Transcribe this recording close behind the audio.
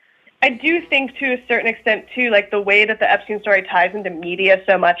I do think to a certain extent too, like the way that the Epstein story ties into media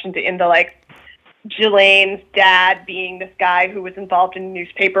so much, into like Ghislaine's dad being this guy who was involved in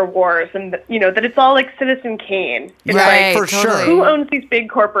newspaper wars, and that it's all like Citizen Kane. It's Right, like, for sure. who owns these big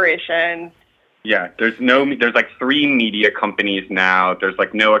corporations? Yeah, there's like 3 media companies now. There's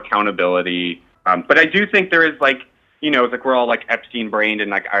like no accountability. But I do think there is like, it's like we're all like Epstein brained and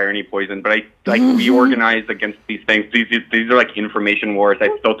like irony poisoned, but we organize against these things. These are like information wars.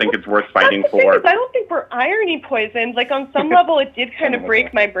 I still think it's worth fighting for. I don't think we're irony poisoned. Like on some level, it did kind of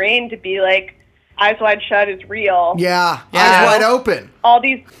break my brain to be like, Eyes Wide Shut is real. Yeah. Eyes wide open. All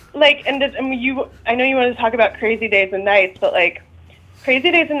these like, I know you wanted to talk about Crazy Days and Nights, but like,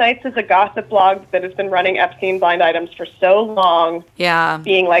 Crazy Days and Nights is a gossip blog that has been running Epstein blind items for so long. Yeah.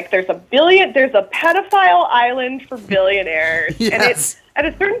 Being like, there's a pedophile island for billionaires. Yes. And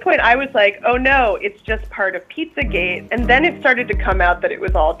at a certain point, I was like, oh no, it's just part of Pizzagate. And then it started to come out that it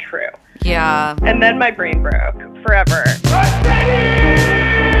was all true. Yeah. And then my brain broke forever.